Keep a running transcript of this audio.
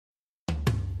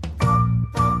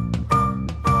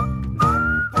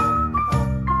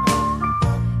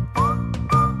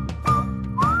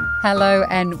Hello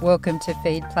and welcome to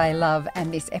Feed, Play, Love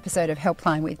and this episode of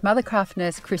Helpline with Mothercraft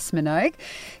nurse Chris Minogue.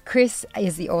 Chris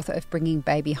is the author of Bringing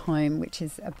Baby Home, which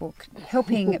is a book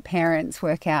helping parents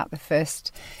work out the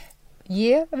first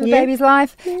year of a baby's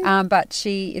life. But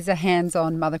she is a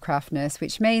hands-on Mothercraft nurse,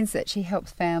 which means that she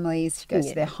helps families. She goes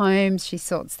to their homes, she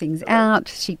sorts things out,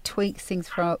 she tweaks things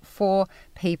for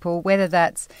people, whether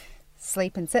that's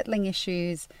sleep and settling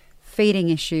issues, feeding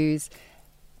issues,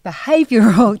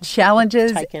 behavioural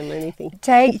challenges.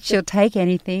 She'll take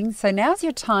anything. So now's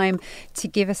your time to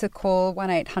give us a call,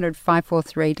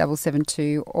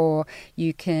 1-800-543-772, or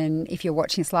you can, if you're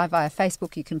watching us live via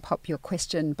Facebook, you can pop your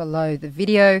question below the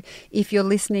video. If you're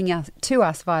listening to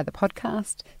us via the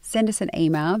podcast, send us an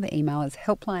email. The email is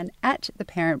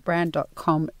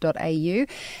helpline@theparentbrand.com.au.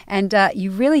 And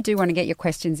you really do want to get your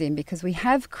questions in, because we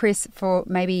have Chris for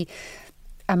maybe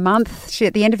a month.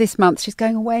 At the end of this month, she's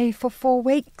going away for 4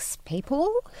 weeks, people.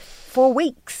 4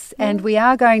 weeks. And we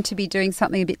are going to be doing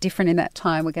something a bit different in that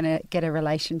time. We're going to get a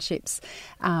relationships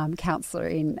counsellor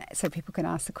in so people can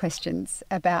ask the questions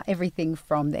about everything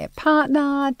from their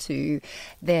partner to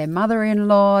their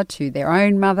mother-in-law to their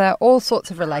own mother, all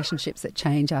sorts of relationships that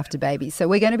change after babies. So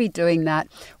we're going to be doing that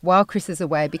while Chris is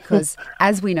away because,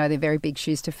 as we know, they're very big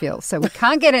shoes to fill. So we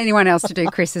can't get anyone else to do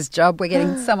Chris's job. We're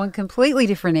getting someone completely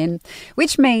different in,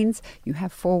 which means you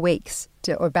have 4 weeks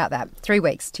or about that, 3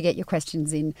 weeks to get your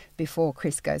questions in before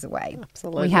Chris goes away.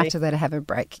 Absolutely. We have to let her have a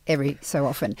break every so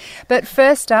often. But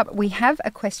first up, we have a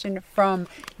question from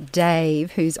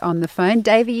Dave, who's on the phone.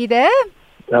 Dave, are you there?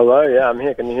 Hello, yeah, I'm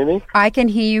here. Can you hear me? I can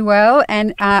hear you well.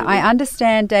 And I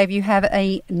understand, Dave, you have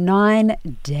a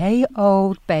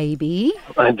 9-day-old baby.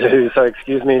 I do. So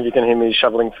excuse me if you can hear me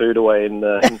shoveling food away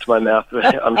into my mouth.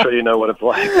 I'm sure you know what it's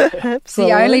like.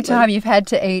 The only time you've had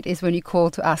to eat is when you call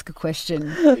to ask a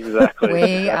question. Exactly.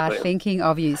 We are thinking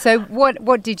of you. So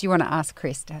what did you want to ask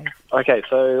Chris, Dave? Okay,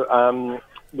 so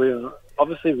we've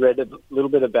obviously read a little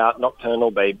bit about nocturnal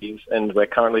babies, and we're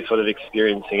currently sort of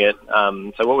experiencing it.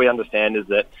 So what we understand is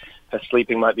that her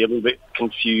sleeping might be a little bit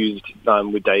confused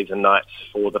with days and nights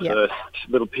for the first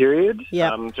little period.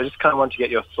 So just kind of want to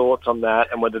get your thoughts on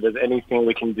that and whether there's anything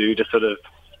we can do to sort of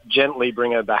gently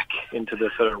bring her back into the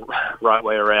sort of right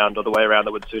way around, or the way around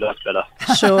that would suit us better.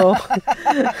 Sure.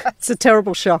 It's a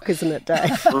terrible shock, isn't it, Dave?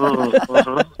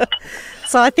 Mm-hmm.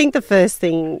 So I think the first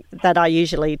thing that I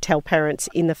usually tell parents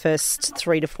in the first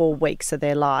 3 to 4 weeks of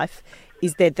their life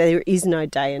is that there is no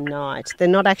day and night. They're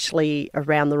not actually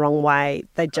around the wrong way.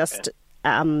 They just,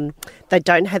 they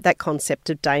don't have that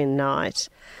concept of day and night.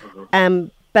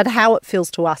 But how it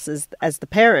feels to us as the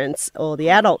parents or the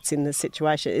adults in the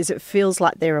situation is it feels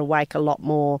like they're awake a lot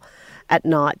more at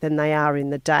night than they are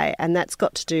in the day. And that's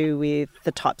got to do with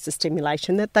the types of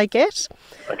stimulation that they get.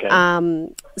 Okay.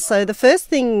 So the first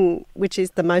thing, which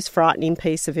is the most frightening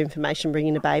piece of information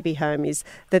bringing a baby home, is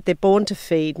that they're born to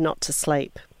feed, not to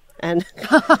sleep. And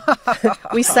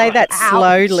we say that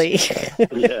slowly.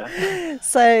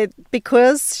 So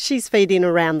because she's feeding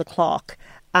around the clock,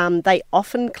 they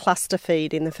often cluster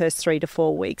feed in the first 3 to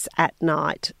 4 weeks at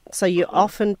night. So you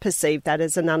often perceive that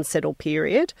as an unsettled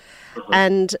period.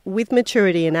 And with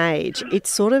maturity and age, it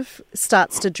sort of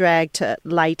starts to drag to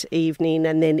late evening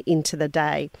and then into the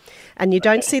day. And you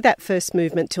don't see that first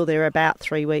movement till they're about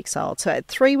 3 weeks old. So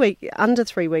at under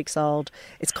 3 weeks old,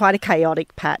 it's quite a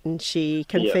chaotic pattern. She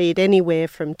can feed anywhere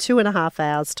from 2.5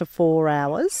 hours to 4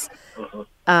 hours.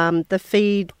 The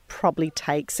feed probably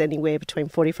takes anywhere between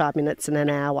 45 minutes and an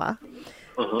hour.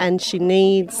 And she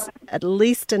needs at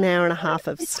least an hour and a half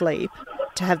of sleep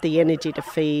to have the energy to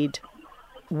feed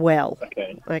well.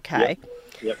 Okay.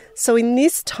 Yep. So in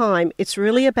this time, it's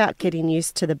really about getting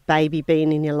used to the baby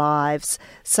being in your lives.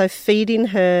 So feeding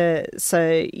her,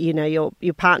 so, you know,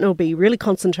 your partner will be really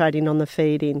concentrating on the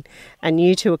feeding and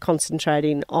you two are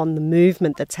concentrating on the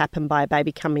movement that's happened by a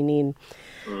baby coming in.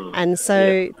 And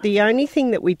so the only thing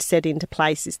that we'd set into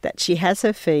place is that she has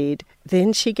her feed,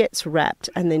 then she gets wrapped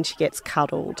and then she gets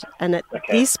cuddled. And at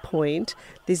this point,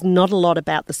 there's not a lot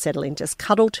about the settling. Just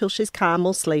cuddle till she's calm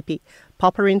or sleepy,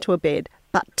 pop her into a bed,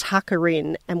 but tuck her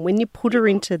in. And when you put her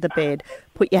into the bed,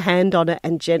 put your hand on her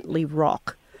and gently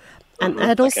rock. And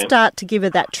that'll start to give her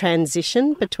that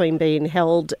transition between being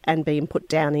held and being put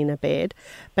down in a bed.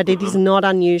 But it is not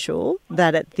unusual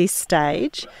that at this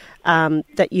stage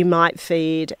that you might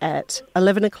feed at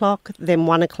 11 o'clock, then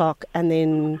 1 o'clock, and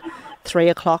then 3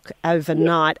 o'clock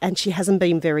overnight, and she hasn't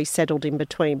been very settled in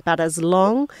between. But as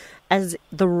long as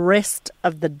the rest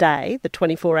of the day, the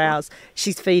 24 hours,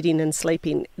 she's feeding and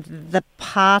sleeping, the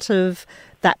part of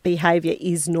that behaviour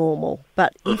is normal.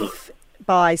 But if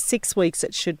by 6 weeks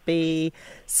it should be,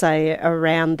 say,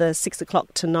 around the 6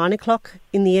 o'clock to 9 o'clock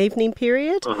in the evening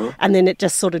period, and then it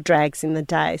just sort of drags in the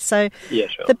day. So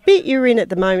the bit you're in at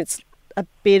the moment's a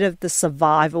bit of the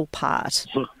survival part.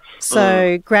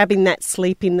 So grabbing that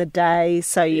sleep in the day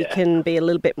so you can be a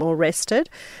little bit more rested.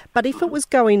 But if it was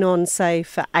going on, say,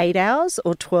 for 8 hours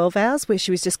or 12 hours where she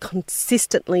was just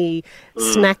consistently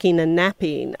snacking and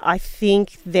napping, I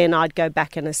think then I'd go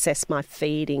back and assess my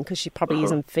feeding because she probably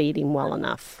isn't feeding well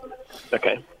enough.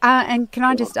 Okay. And can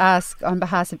I just ask on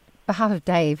behalf of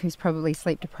Dave, who's probably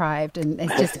sleep deprived and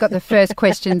has just got the first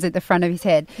questions at the front of his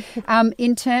head,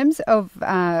 in terms of...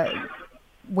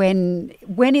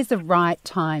 When is the right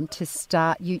time to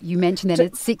start? You mentioned that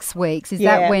it's 6 weeks. Is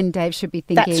that when Dave should be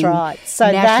thinking, that's right.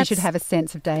 So now she should have a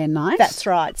sense of day and night? That's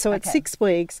right. So at 6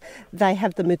 weeks, they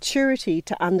have the maturity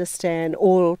to understand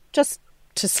or just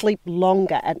to sleep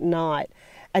longer at night.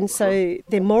 And so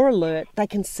they're more alert. They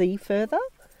can see further.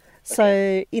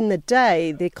 So in the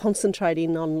day, they're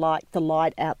concentrating on like the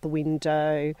light out the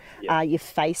window, your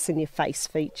face and your face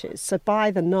features. So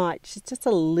by the night, she's just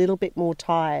a little bit more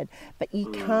tired, but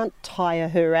you can't tire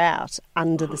her out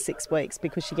under the 6 weeks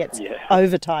because she gets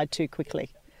overtired too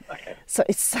quickly. Okay. So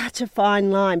it's such a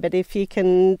fine line, but if you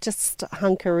can just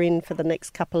hunker in for the next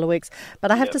couple of weeks.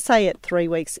 But I have to say at 3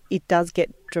 weeks, it does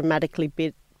get dramatically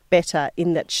better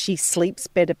in that she sleeps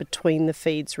better between the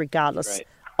feeds regardless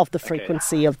of the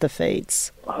frequency of the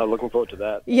feeds. Looking forward to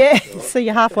that. Yeah, so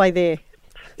you're halfway there.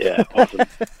 Yeah, awesome.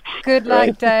 Good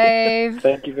luck, Dave.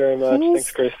 Thank you very much.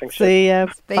 Thanks, Chris. Thanks, See ya.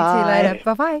 Speak to you later.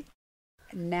 Bye-bye.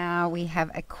 Now we have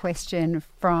a question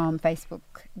from Facebook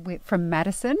from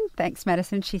Madison. Thanks,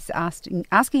 Madison. She's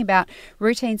asking about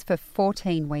routines for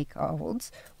 14-week-olds.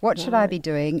 What should I be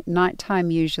doing?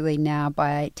 Nighttime usually now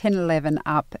by 10, 11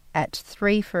 up at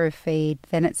 3 for a feed.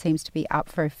 Then it seems to be up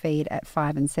for a feed at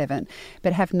 5 and 7.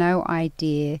 But have no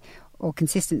idea or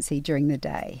consistency during the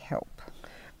day. Help.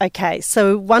 Okay,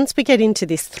 so once we get into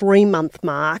this 3-month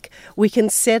mark, we can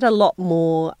set a lot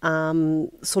more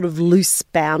sort of loose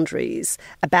boundaries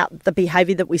about the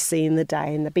behaviour that we see in the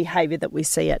day and the behaviour that we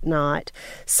see at night.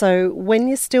 So when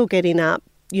you're still getting up,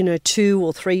 2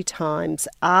 or 3 times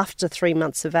after 3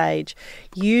 months of age,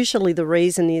 usually the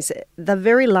reason is the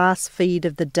very last feed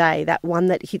of the day, that one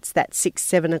that hits that 6,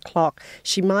 7 o'clock,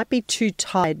 she might be too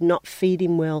tired, not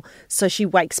feeding well, so she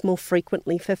wakes more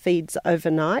frequently for feeds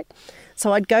overnight.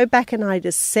 So I'd go back and I'd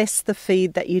assess the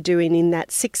feed that you're doing in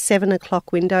that 6, 7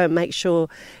 o'clock window and make sure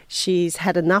she's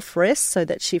had enough rest so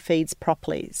that she feeds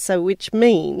properly. So which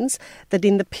means that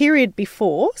in the period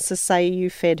before, so say you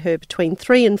fed her between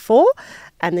 3 and 4,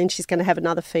 and then she's going to have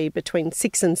another feed between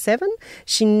 6 and 7,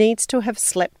 she needs to have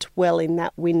slept well in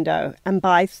that window. And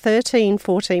by 13,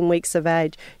 14 weeks of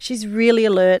age, she's really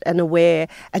alert and aware,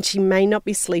 and she may not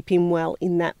be sleeping well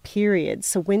in that period.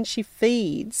 So when she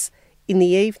feeds in the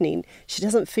evening, she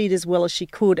doesn't feed as well as she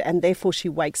could, and therefore she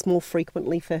wakes more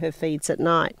frequently for her feeds at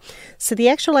night. So the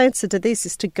actual answer to this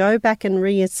is to go back and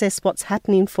reassess what's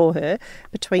happening for her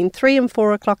between 3 and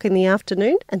 4 o'clock in the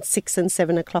afternoon and 6 and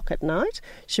 7 o'clock at night.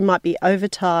 She might be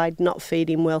overtired, not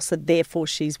feeding well, so therefore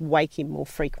she's waking more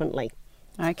frequently.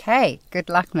 Okay, good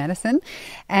luck, Madison.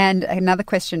 And another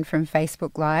question from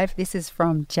Facebook Live. This is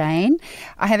from Jane.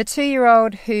 I have a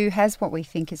 2-year-old who has what we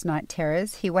think is night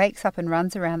terrors. He wakes up and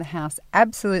runs around the house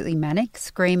absolutely manic,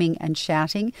 screaming and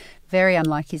shouting, very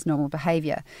unlike his normal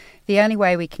behaviour. The only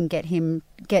way we can get him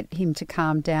to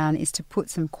calm down is to put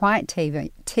some quiet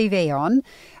TV on.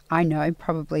 I know,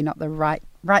 probably not the right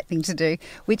thing to do,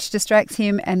 which distracts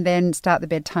him, and then start the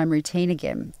bedtime routine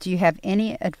again. Do you have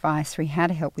any advice for how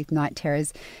to help with night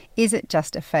terrors? Is it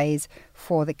just a phase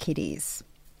for the kiddies?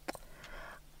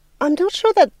 I'm not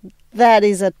sure that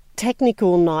is a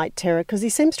technical night terror because he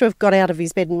seems to have got out of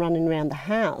his bed and running around the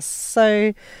house.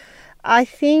 So I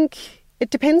think it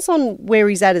depends on where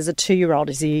he's at as a 2-year-old.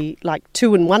 Is he like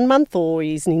 2 and 1 month, or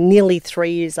is he nearly 3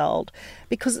 years old?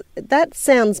 Because that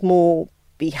sounds more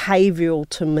behavioural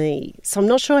to me. So I'm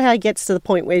not sure how he gets to the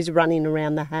point where he's running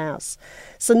around the house.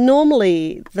 So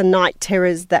normally the night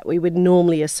terrors that we would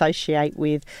normally associate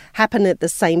with happen at the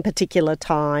same particular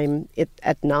time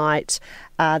at night.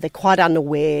 They're quite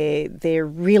unaware, they're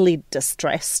really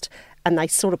distressed, and they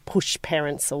sort of push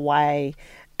parents away,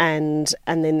 and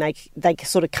then they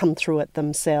sort of come through it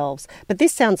themselves. But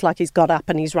this sounds like he's got up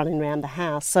and he's running around the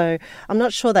house. So I'm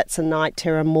not sure that's a night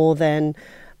terror more than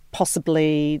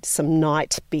possibly some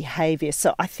night behaviour.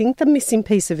 So I think the missing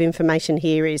piece of information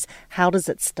here is, how does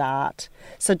it start?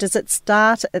 So does it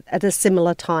start at a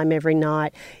similar time every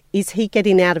night? Is he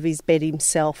getting out of his bed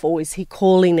himself, or is he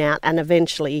calling out and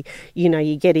eventually,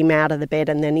 you get him out of the bed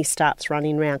and then he starts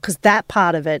running around? Because that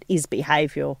part of it is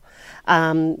behavioural.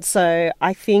 So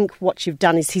I think what you've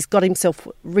done is he's got himself,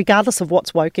 regardless of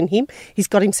what's woken him, he's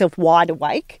got himself wide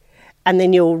awake, and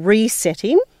then you'll reset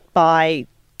him by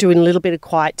doing a little bit of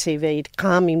quiet TV to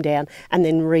calm him down and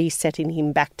then resetting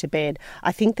him back to bed.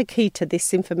 I think the key to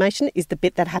this information is the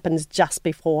bit that happens just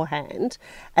beforehand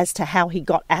as to how he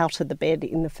got out of the bed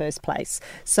in the first place.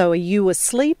 So are you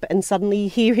asleep and suddenly you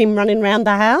hear him running around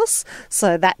the house?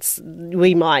 So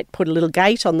we might put a little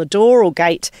gate on the door or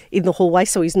gate in the hallway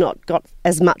so he's not got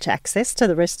as much access to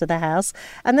the rest of the house.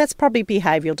 And that's probably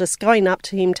behavioural, just going up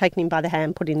to him, taking him by the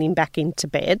hand, putting him back into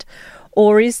bed.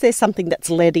 Or is there something that's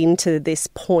led into this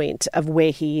point of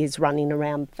where he is running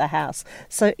around the house?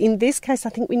 So in this case, I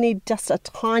think we need just a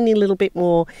tiny little bit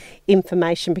more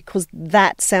information, because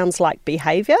that sounds like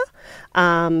behaviour,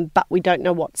 but we don't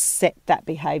know what set that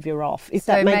behaviour off. If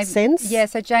that makes sense? Yeah,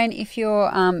 so Jane, if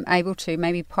you're able to,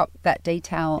 maybe pop that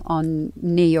detail on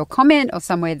near your comment or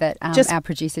somewhere that our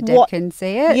producer Deb can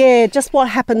see it. Yeah, just what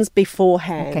happens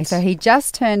beforehand. Okay, so he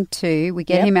just turned 2. We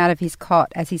get him out of his cot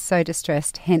as he's so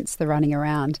distressed, hence the running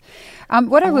around.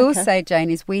 What I will say,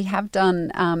 Jane, is we have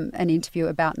done an interview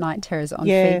about night terrors on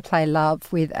Feed, Play,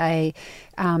 Love with a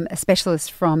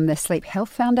specialist from the Sleep Health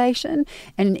Foundation,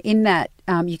 and in that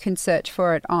you can search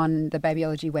for it on the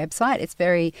Babyology website. It's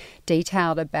very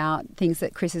detailed about things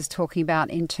that Chris is talking about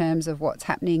in terms of what's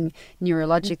happening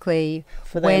neurologically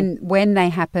when they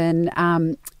happen,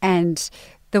 and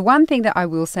the one thing that I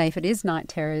will say, if it is night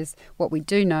terrors, what we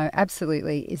do know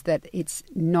absolutely is that it's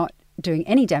not doing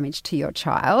any damage to your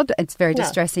child. It's very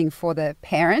distressing for the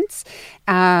parents.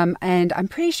 And I'm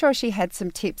pretty sure she had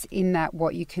some tips in that,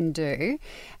 what you can do.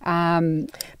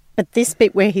 But this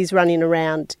bit where he's running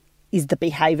around is the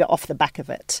behaviour off the back of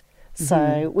it.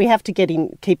 So we have to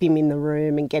keep him in the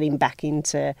room and getting back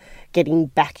into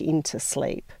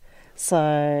sleep.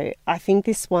 So I think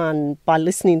this one, by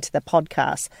listening to the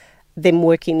podcast, them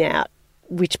working out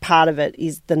which part of it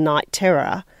is the night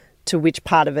terror to which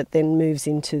part of it then moves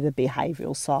into the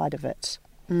behavioural side of it.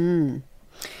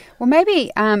 Well,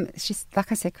 maybe she's,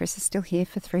 like I said, Chris is still here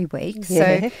for 3 weeks.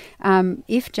 Yeah. So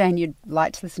if, Jane, you'd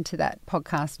like to listen to that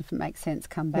podcast, if it makes sense,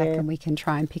 come back and we can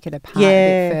try and pick it apart a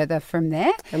bit further from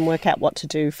there. And work out what to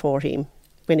do for him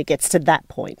when it gets to that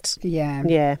point. Yeah.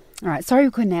 Yeah. All right. Sorry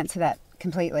we couldn't answer that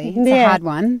completely. It's a hard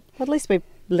one. At least we've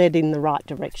led in the right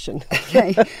direction.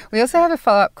 Okay. We also have a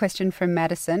follow-up question from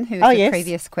Madison, who is the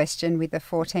previous question with the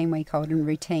 14-week-old and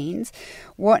routines.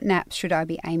 What naps should I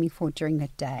be aiming for during the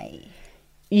day?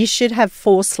 You should have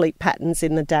 4 sleep patterns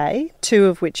in the day, 2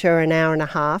 of which are an hour and a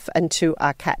half and 2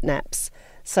 are cat naps.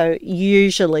 So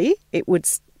usually it would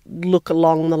look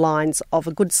along the lines of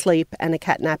a good sleep and a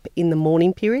cat nap in the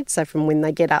morning period, so from when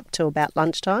they get up to about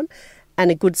lunchtime, and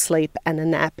a good sleep and a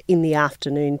nap in the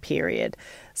afternoon period.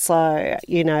 So,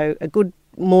 a good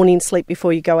morning sleep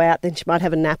before you go out, then you might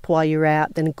have a nap while you're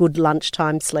out, then a good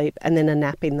lunchtime sleep, and then a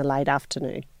nap in the late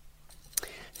afternoon.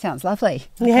 Sounds lovely.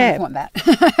 I want that.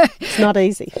 It's not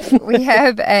easy. We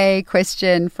have a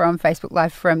question from Facebook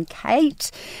Live from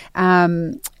Kate,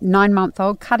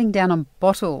 9-month-old, cutting down on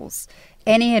bottles.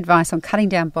 Any advice on cutting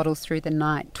down bottles through the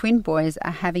night? Twin boys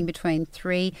are having between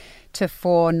 3 to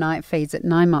 4 night feeds at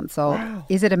 9 months old. Wow.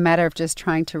 Is it a matter of just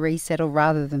trying to resettle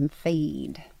rather than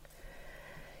feed?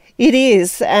 It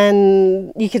is,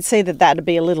 and you could see that would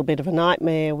be a little bit of a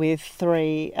nightmare with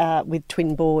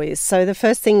twin boys. So the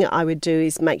first thing I would do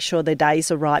is make sure their days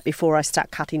are right before I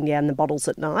start cutting down the bottles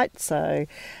at night. So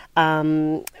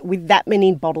with that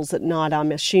many bottles at night,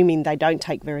 I'm assuming they don't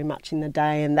take very much in the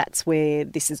day, and that's where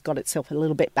this has got itself a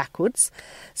little bit backwards.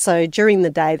 So during the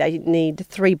day, they need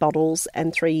 3 bottles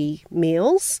and 3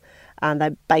 meals. They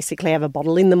basically have a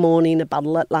bottle in the morning, a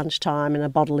bottle at lunchtime, and a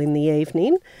bottle in the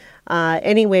evening.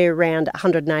 Anywhere around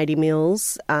 180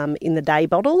 mils in the day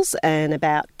bottles and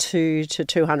about 2 to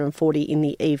 240 in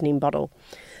the evening bottle.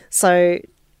 So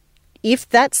if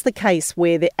that's the case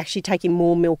where they're actually taking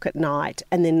more milk at night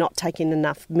and they're not taking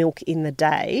enough milk in the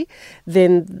day,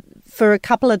 then for a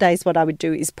couple of days what I would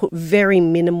do is put very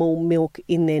minimal milk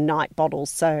in their night bottles.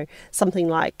 So something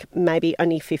like maybe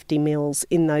only 50 mils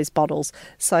in those bottles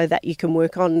so that you can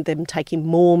work on them taking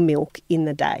more milk in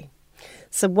the day.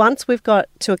 So once we've got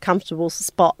to a comfortable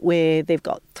spot where they've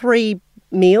got 3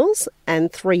 meals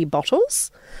and 3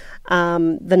 bottles,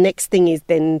 the next thing is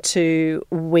then to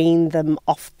wean them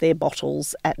off their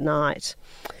bottles at night.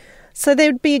 So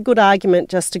there'd be a good argument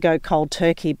just to go cold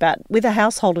turkey, but with a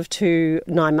household of 2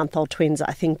 9-month-old twins,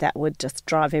 I think that would just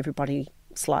drive everybody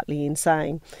slightly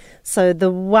insane. So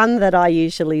the one that I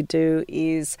usually do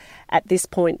is at this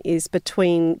point is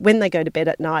between when they go to bed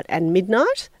at night and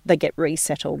midnight, they get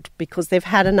resettled because they've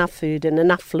had enough food and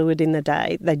enough fluid in the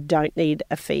day. They don't need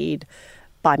a feed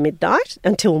by midnight,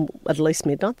 until at least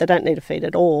midnight. They don't need a feed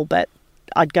at all, but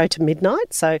I'd go to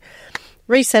midnight. So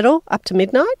resettle up to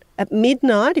midnight. At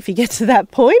midnight, if you get to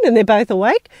that point and they're both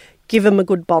awake, give them a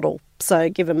good bottle. So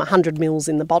give them 100 mils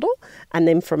in the bottle, and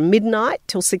then from midnight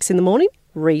till 6 in the morning,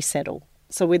 resettle.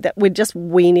 So we're just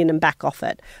weaning them back off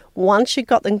it. Once you've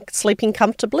got them sleeping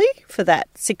comfortably for that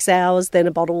 6 hours, then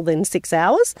a bottle, then 6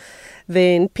 hours,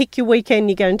 then pick your weekend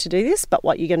you're going to do this, but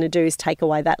what you're going to do is take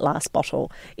away that last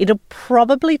bottle. It'll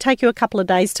probably take you a couple of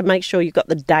days to make sure you've got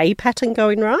the day pattern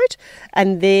going right,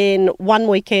 and then one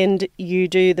weekend you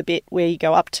do the bit where you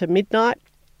go up to midnight,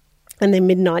 and then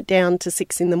midnight down to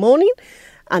 6 in the morning,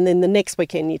 and then the next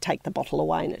weekend you take the bottle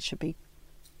away, and it should be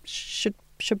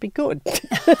good.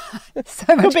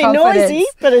 So much Could be confidence. noisy,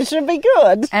 but it should be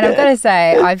good. And I've got to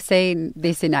say, I've seen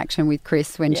this in action with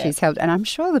Chris when she's helped, and I'm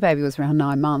sure the baby was around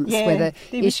 9 months. Yeah, where the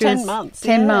he was issue 10 was months.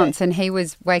 10 yeah. months, and he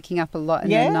was waking up a lot in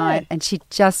the night, and she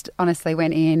just honestly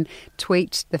went in,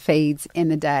 tweaked the feeds in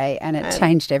the day, and it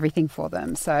changed everything for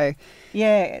them. So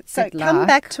yeah, so good come luck.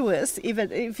 back to us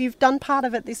if you've done part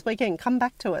of it this weekend. Come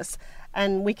back to us,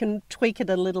 and we can tweak it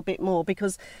a little bit more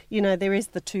because there is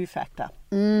the 2 factor,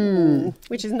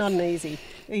 which is not an easy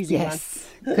yes.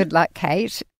 Good luck,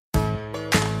 Kate.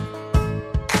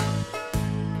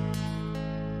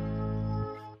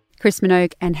 Chris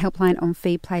Minogue and Helpline on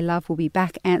Feed, Play, Love will be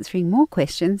back answering more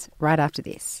questions right after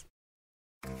this.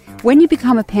 When you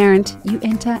become a parent, you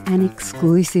enter an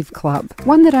exclusive club,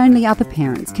 one that only other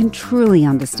parents can truly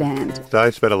understand. I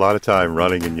spent a lot of time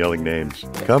running and yelling names.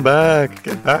 Come back,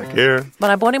 get back here. But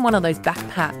I bought him one of those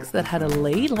backpacks that had a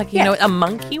lead, a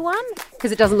monkey one.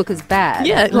 Because it doesn't look as bad.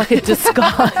 Yeah, like a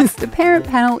disguise. The Parent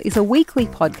Panel is a weekly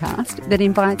podcast that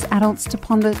invites adults to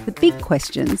ponder the big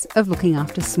questions of looking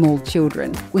after small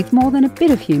children, with more than a bit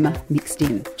of humour mixed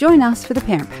in. Join us for The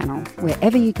Parent Panel,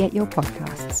 wherever you get your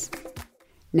podcasts.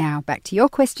 Now, back to your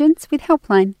questions with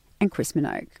Helpline and Chris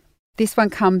Minogue. This one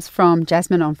comes from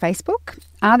Jasmine on Facebook.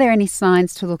 Are there any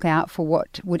signs to look out for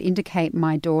what would indicate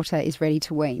my daughter is ready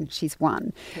to wean? She's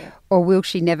 1. Yeah. Or will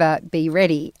she never be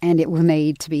ready and it will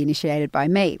need to be initiated by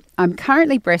me? I'm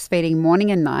currently breastfeeding morning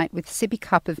and night with a sippy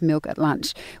cup of milk at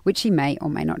lunch, which she may or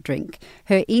may not drink.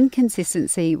 Her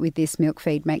inconsistency with this milk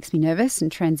feed makes me nervous,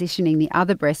 and transitioning the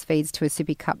other breastfeeds to a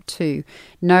sippy cup too.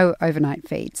 No overnight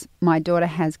feeds. My daughter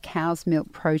has cow's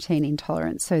milk protein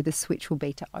intolerance, so the switch will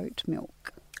be to oat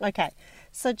milk. Okay.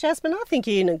 So, Jasmine, I think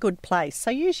you're in a good place.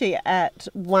 So usually at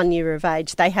 1 year of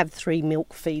age, they have 3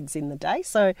 milk feeds in the day.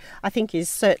 So I think you're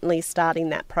certainly starting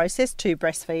that process, 2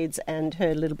 breastfeeds and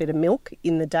her little bit of milk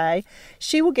in the day.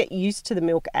 She will get used to the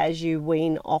milk as you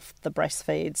wean off the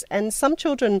breastfeeds. And some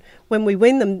children, when we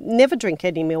wean them, never drink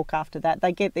any milk after that.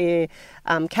 They get their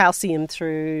calcium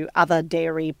through other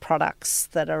dairy products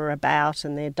that are about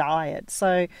in their diet.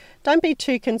 So don't be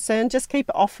too concerned. Just keep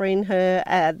offering her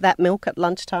that milk at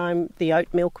lunchtime, the oat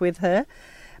milk with her.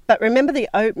 But remember, the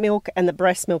oat milk and the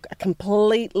breast milk are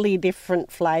completely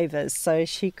different flavours, so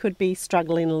she could be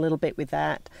struggling a little bit with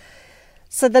that.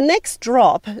 So the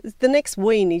next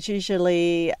wean is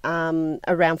usually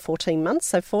around 14 months.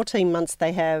 So 14 months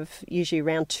they have usually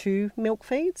around 2 milk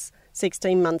feeds.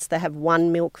 16 months they have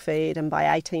 1 milk feed, and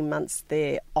by 18 months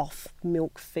they're off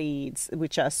milk feeds,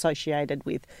 which are associated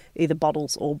with either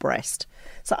bottles or breast.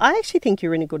 So I actually think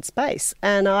you're in a good space,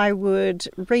 and I would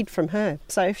read from her.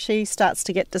 So if she starts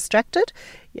to get distracted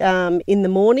in the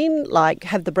morning, like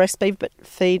have the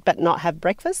breastfeed but not have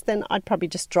breakfast, then I'd probably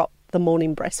just drop the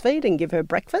morning breastfeed and give her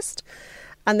breakfast.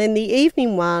 And then the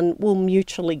evening one will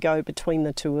mutually go between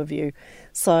the 2 of you.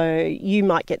 So you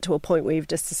might get to a point where you've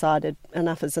just decided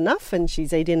enough is enough and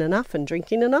she's eating enough and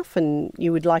drinking enough and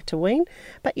you would like to wean.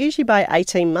 But usually by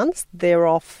 18 months, they're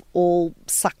off all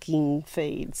sucking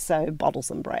feeds, so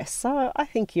bottles and breasts. So I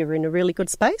think you're in a really good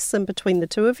space, and between the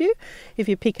 2 of you, if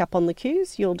you pick up on the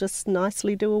cues, you'll just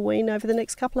nicely do a wean over the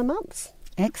next couple of months.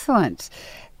 Excellent.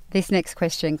 This next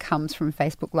question comes from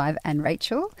Facebook Live and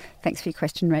Rachel. Thanks for your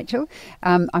question, Rachel.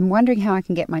 I'm wondering how I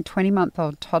can get my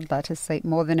 20-month-old toddler to sleep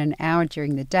more than an hour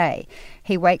during the day.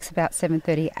 He wakes about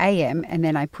 7:30 a.m. and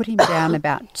then I put him down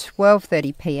about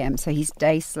 12:30 p.m. so he's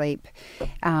day sleep,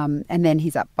 and then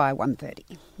he's up by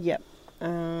 1:30. Yep.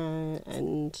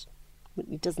 And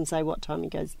it doesn't say what time he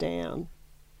goes down.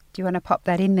 Do you want to pop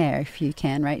that in there if you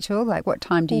can, Rachel? Like, what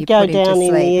time do you go put him to down in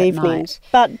sleep the at evening? night?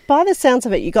 But by the sounds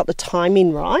of it, you got the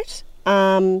timing right.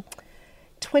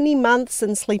 20 months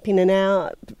and sleeping an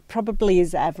hour probably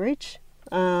is average.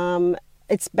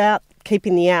 It's about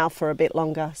keeping the hour for a bit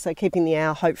longer. So keeping the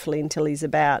hour hopefully until he's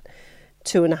about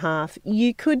 2.5.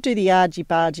 You could do the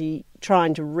argy-bargy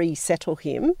trying to resettle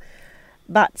him,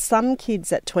 but some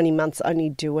kids at 20 months only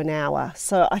do an hour.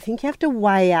 So I think you have to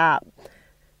weigh up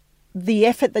the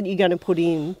effort that you're going to put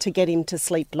in to get him to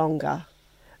sleep longer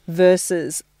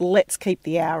versus let's keep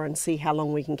the hour and see how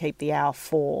long we can keep the hour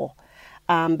for.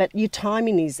 But your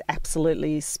timing is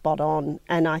absolutely spot on.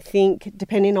 And I think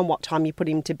depending on what time you put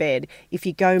him to bed, if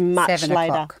you go much 7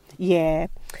 later. o'clock. Yeah.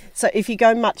 So if you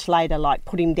go much later, like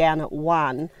put him down at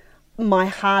 1, my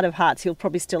heart of hearts, he'll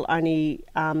probably still only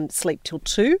sleep till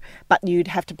 2, but you'd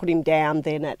have to put him down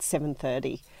then at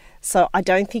 7:30. So I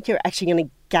don't think you're actually going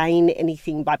to gain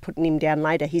anything by putting him down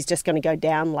later. He's just going to go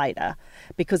down later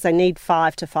because they need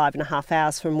 5 to 5.5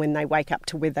 hours from when they wake up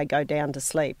to where they go down to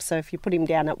sleep. So if you put him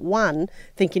down at 1,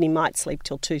 thinking he might sleep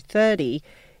till 2:30,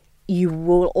 you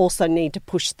will also need to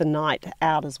push the night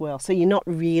out as well. So you're not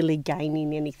really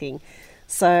gaining anything.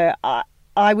 So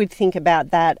I would think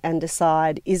about that and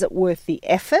decide, is it worth the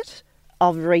effort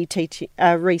of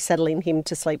resettling him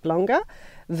to sleep longer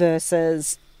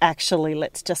versus actually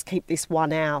let's just keep this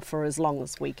 1 hour for as long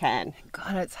as we can.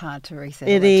 God, it's hard to reset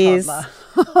It a is.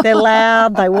 toddler. They're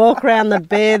loud, they walk around the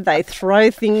bed, they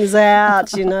throw things out,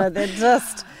 they're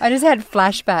just... I just had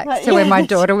flashbacks to when my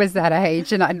daughter was that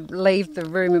age, and I'd leave the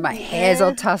room and my hair's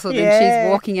all tousled and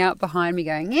she's walking out behind me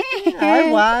going,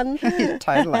 I won.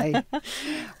 Totally.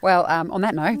 Well, on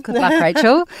that note, good luck,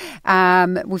 Rachel.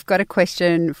 We've got a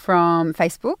question from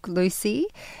Facebook, Lucy,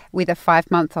 with a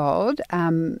 5-month-old.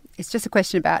 It's just a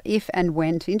question about if and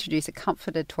when to introduce a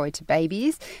comforter toy to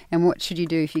babies and what should you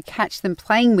do if you catch them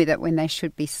playing with it when they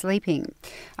should be sleeping.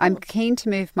 I'm keen to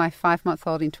move my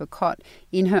 5-month-old into a cot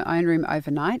in her own room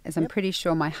overnight, as I'm pretty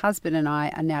sure my husband and I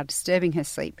are now disturbing her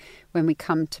sleep when we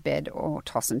come to bed or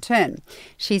toss and turn.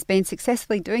 She's been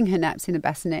successfully doing her naps in the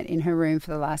bassinet in her room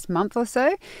for the last month or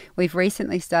so. We've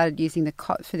recently started using the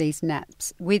cot for these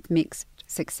naps with mixed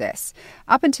success.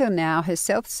 Up until now, her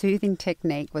self-soothing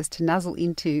technique was to nuzzle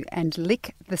into and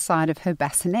lick the side of her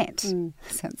bassinet.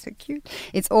 Sounds so cute.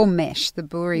 It's all mesh, the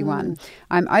Bouri one.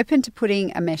 I'm open to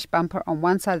putting a mesh bumper on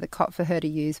one side of the cot for her to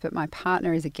use, but my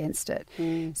partner is against it.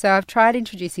 So I've tried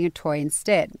introducing a toy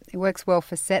instead. It works well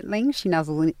for settling. She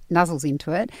nuzzles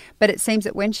into it, but it seems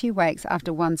that when she wakes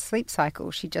after one sleep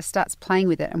cycle, she just starts playing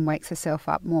with it and wakes herself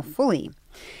up more fully.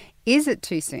 Is it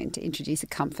too soon to introduce a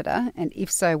comforter? And if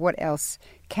so, what else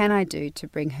can I do to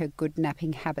bring her good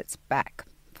napping habits back?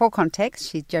 For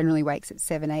context, she generally wakes at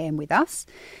 7 a.m. with us,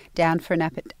 down for a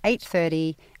nap at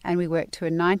 8:30, and we work to a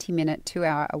 90-minute,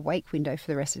 2-hour awake window for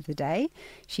the rest of the day.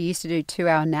 She used to do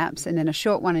 2-hour naps and then a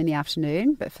short one in the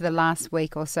afternoon, but for the last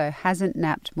week or so hasn't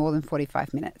napped more than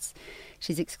 45 minutes.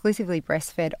 She's exclusively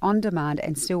breastfed on demand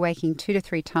and still waking 2 to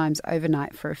 3 times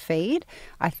overnight for a feed.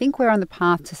 I think we're on the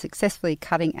path to successfully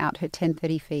cutting out her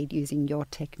 10:30 feed using your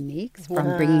techniques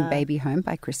from Bringing Baby Home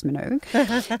by Chris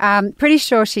Minogue. Pretty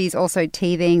sure she's also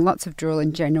teething, lots of drool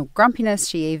and general grumpiness.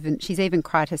 She's even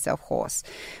cried herself hoarse.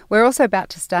 We're also about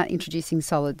to start introducing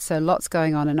solids, so lots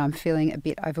going on and I'm feeling a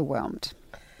bit overwhelmed.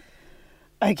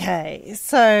 Okay,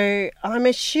 so I'm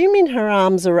assuming her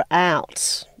arms are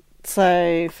out.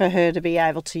 So for her to be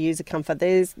able to use a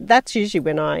comforter, that's usually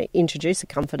when I introduce a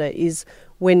comforter, is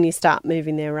when you start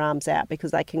moving their arms out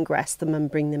because they can grasp them and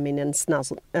bring them in and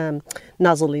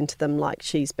nuzzle into them like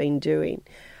she's been doing.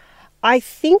 I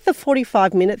think the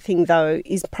 45-minute thing, though,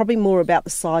 is probably more about the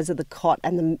size of the cot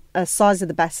and the size of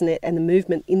the bassinet and the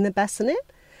movement in the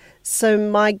bassinet. So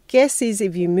my guess is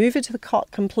if you move it to the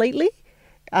cot completely,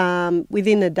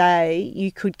 within a day,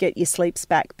 you could get your sleeps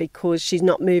back because she's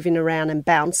not moving around and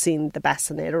bouncing the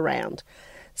bassinet around.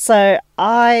 So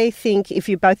I think if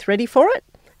you're both ready for it,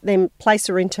 then place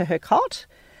her into her cot.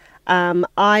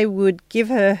 I would give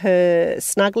her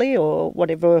snuggly or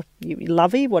whatever,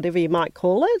 lovey, whatever you might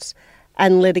call it,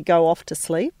 and let her go off to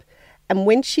sleep. And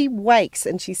when she wakes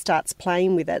and she starts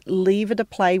playing with it, leave her to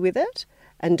play with it.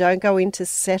 And don't go in to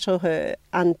settle her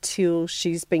until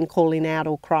she's been calling out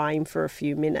or crying for a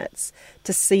few minutes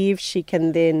to see if she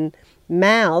can then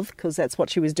mouth, because that's what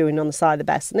she was doing on the side of the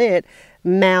bassinet,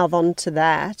 mouth onto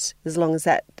that, as long as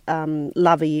that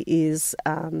lovey is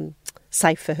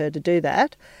safe for her to do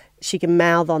that. She can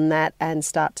mouth on that and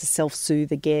start to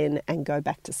self-soothe again and go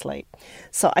back to sleep.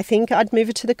 So I think I'd move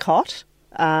her to the cot,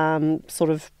 sort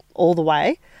of all the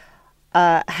way.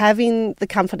 Having the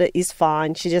comforter is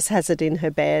fine. She just has it in her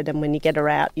bed, and when you get her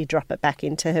out, you drop it back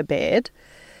into her bed.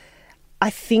 I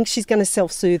think she's going to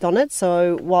self-soothe on it.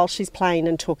 So while she's playing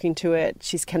and talking to it,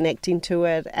 she's connecting to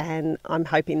it. And I'm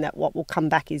hoping that what will come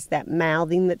back is that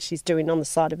mouthing that she's doing on the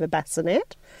side of a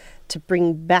bassinet to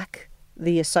bring back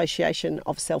the association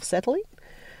of self-settling.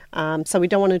 So we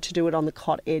don't want her to do it on the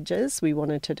cot edges. We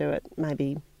want her to do it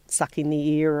maybe sucking the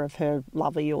ear of her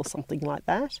lovey or something like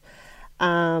that.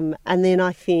 And then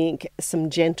I think some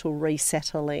gentle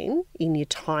resettling in your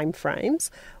time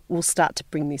frames will start to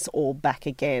bring this all back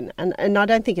again. And I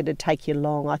don't think it'd take you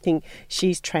long. I think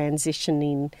she's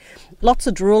transitioning. Lots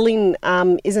of drooling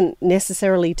isn't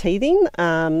necessarily teething.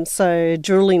 So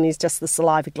drooling is just the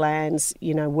saliva glands,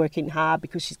 working hard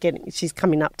because she's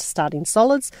coming up to starting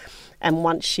solids. And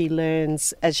once she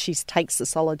learns, as she takes the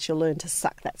solid, she'll learn to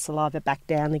suck that saliva back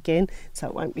down again, so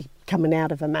it won't be coming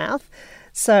out of her mouth.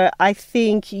 So I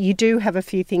think you do have a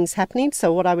few things happening.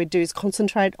 So what I would do is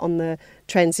concentrate on the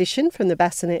transition from the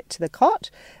bassinet to the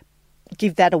cot,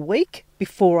 give that a week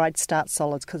before I'd start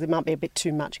solids, because there might be a bit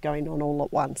too much going on all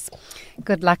at once.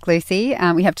 Good luck, Lucy.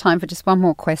 We have time for just one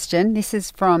more question. This is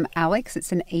from Alex.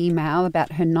 It's an email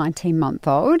about her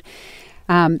 19-month-old.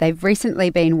 They've recently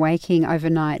been waking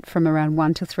overnight from around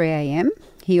 1 to 3 a.m.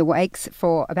 He awakes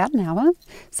for about an hour,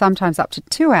 sometimes up to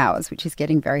 2 hours, which is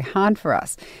getting very hard for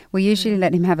us. We usually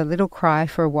let him have a little cry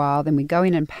for a while, then we go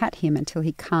in and pat him until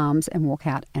he calms and walk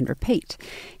out and repeat.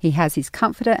 He has his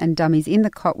comforter and dummies in the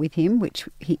cot with him, which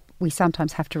we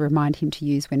sometimes have to remind him to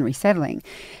use when resettling.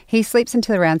 He sleeps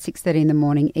until around 6:30 in the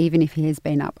morning, even if he has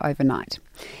been up overnight.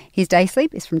 His day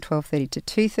sleep is from 12:30 to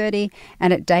 2:30,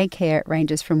 and at daycare it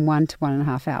ranges from 1 to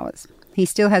 1.5 hours. He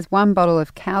still has one bottle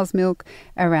of cow's milk,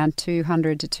 around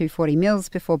 200 to 240 mils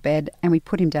before bed, and we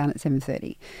put him down at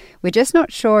 7:30. We're just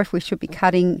not sure if we should be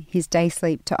cutting his day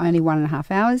sleep to only 1.5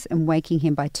 hours and waking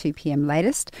him by 2 p.m.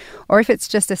 latest, or if it's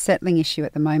just a settling issue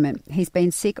at the moment. He's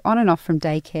been sick on and off from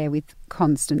daycare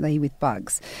constantly with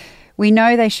bugs. We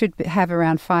know they should have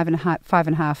around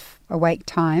 5.5 awake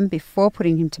time before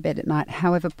putting him to bed at night.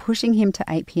 However, pushing him to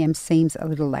 8 p.m. seems a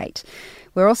little late.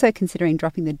 We're also considering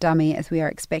dropping the dummy as we are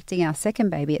expecting our second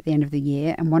baby at the end of the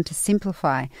year and want to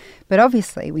simplify. But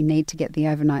obviously we need to get the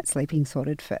overnight sleeping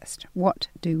sorted first. What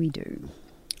do we do?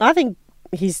 I think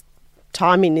his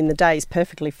timing in the day is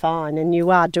perfectly fine, and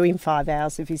you are doing 5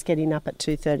 hours if he's getting up at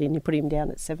 2:30 and you put him down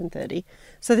at 7:30.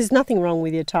 So there's nothing wrong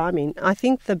with your timing. I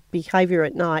think the behaviour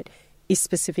at night is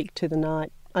specific to the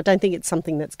night. I don't think it's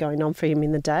something that's going on for him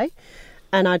in the day.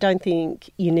 And I don't think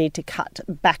you need to cut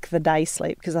back the day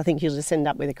sleep, because I think you'll just end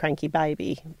up with a cranky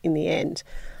baby in the end.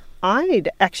 I'd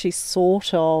actually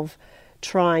sort of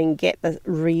try and get the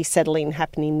resettling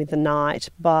happening with the night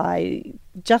by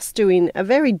just doing a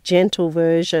very gentle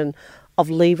version of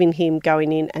leaving him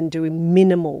going in and doing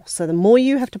minimal. So the more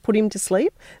you have to put him to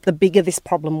sleep, the bigger this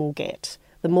problem will get.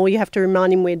 The more you have to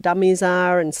remind him where dummies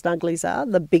are and snugglies are,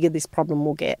 the bigger this problem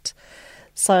will get.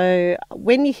 So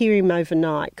when you hear him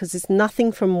overnight, because there's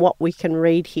nothing from what we can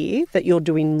read here that you're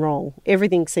doing wrong,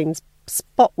 everything seems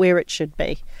spot where it should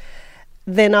be,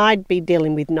 then I'd be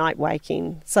dealing with night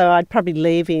waking. So I'd probably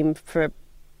leave him for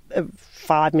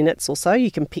 5 minutes or so.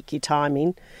 You can pick your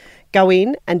timing. Go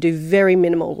in and do very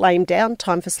minimal. Lay him down,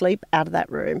 time for sleep, out of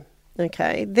that room.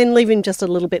 Okay, then leave him just a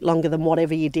little bit longer than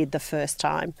whatever you did the first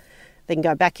time. Then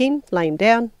go back in, lay him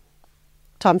down,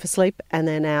 time for sleep, and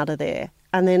then out of there.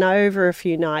 And then over a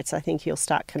few nights, I think he'll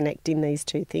start connecting these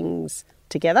two things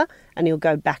together and he'll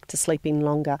go back to sleeping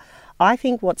longer. I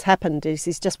think what's happened is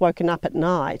he's just woken up at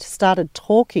night, started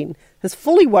talking, has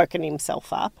fully woken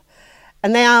himself up,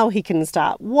 and now he can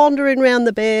start wandering around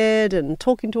the bed and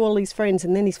talking to all his friends,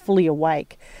 and then he's fully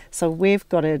awake. So we've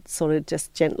got to sort of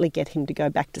just gently get him to go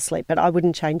back to sleep. But I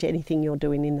wouldn't change anything you're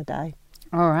doing in the day.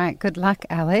 All right. Good luck,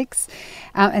 Alex.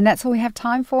 And that's all we have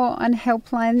time for on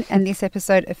Helpline and this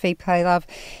episode of Feed, Play, Love.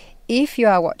 If you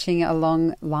are watching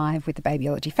along live with the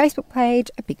Babyology Facebook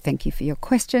page, a big thank you for your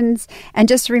questions. And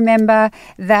just remember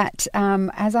that,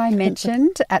 as I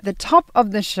mentioned at the top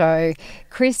of the show,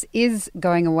 Chris is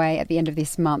going away at the end of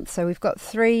this month. So we've got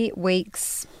 3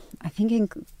 weeks, I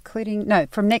think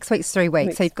from next week's 3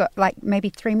 weeks. So you've got maybe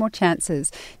 3 more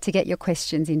chances to get your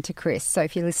questions into Chris. So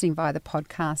if you're listening via the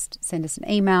podcast, send us an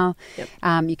email.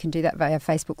 Yep. You can do that via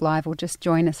Facebook Live or just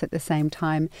join us at the same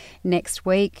time next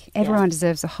week. Everyone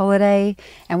deserves a holiday,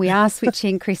 and we are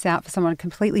switching Chris out for someone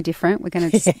completely different. We're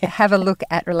going to have a look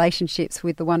at relationships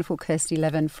with the wonderful Kirsty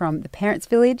Levin from the Parents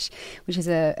Village, which is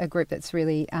a group that's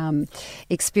really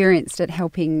experienced at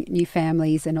helping new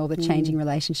families and all the changing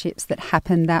relationships that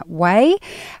happen that way.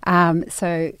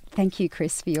 So thank you,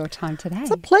 Chris, for your time today.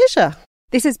 It's a pleasure.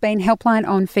 This has been Helpline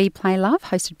on Feed, Play, Love,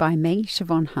 hosted by me,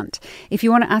 Siobhan Hunt. If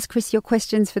you want to ask Chris your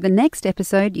questions for the next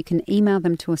episode, you can email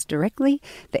them to us directly.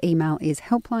 The email is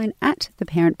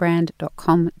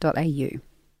helpline@theparentbrand.com.au.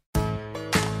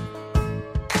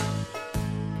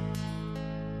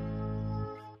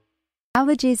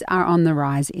 Allergies are on the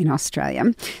rise in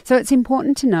Australia, so it's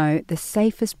important to know the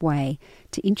safest way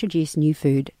to introduce new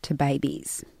food to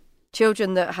babies.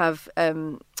 Children that have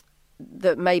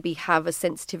that maybe have a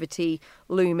sensitivity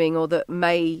looming or that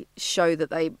may show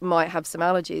that they might have some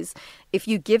allergies, if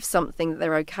you give something that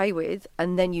they're okay with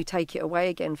and then you take it away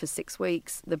again for 6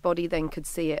 weeks, the body then could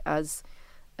see it as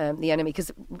the enemy, because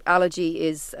allergy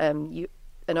is an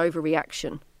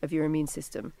overreaction of your immune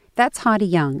system. That's Heidi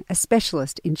Young, a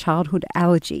specialist in childhood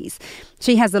allergies.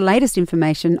 She has the latest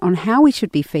information on how we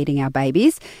should be feeding our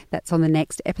babies. That's on the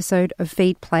next episode of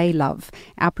Feed, Play, Love.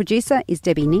 Our producer is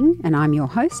Debbie Ning, and I'm your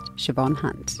host, Siobhan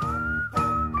Hunt.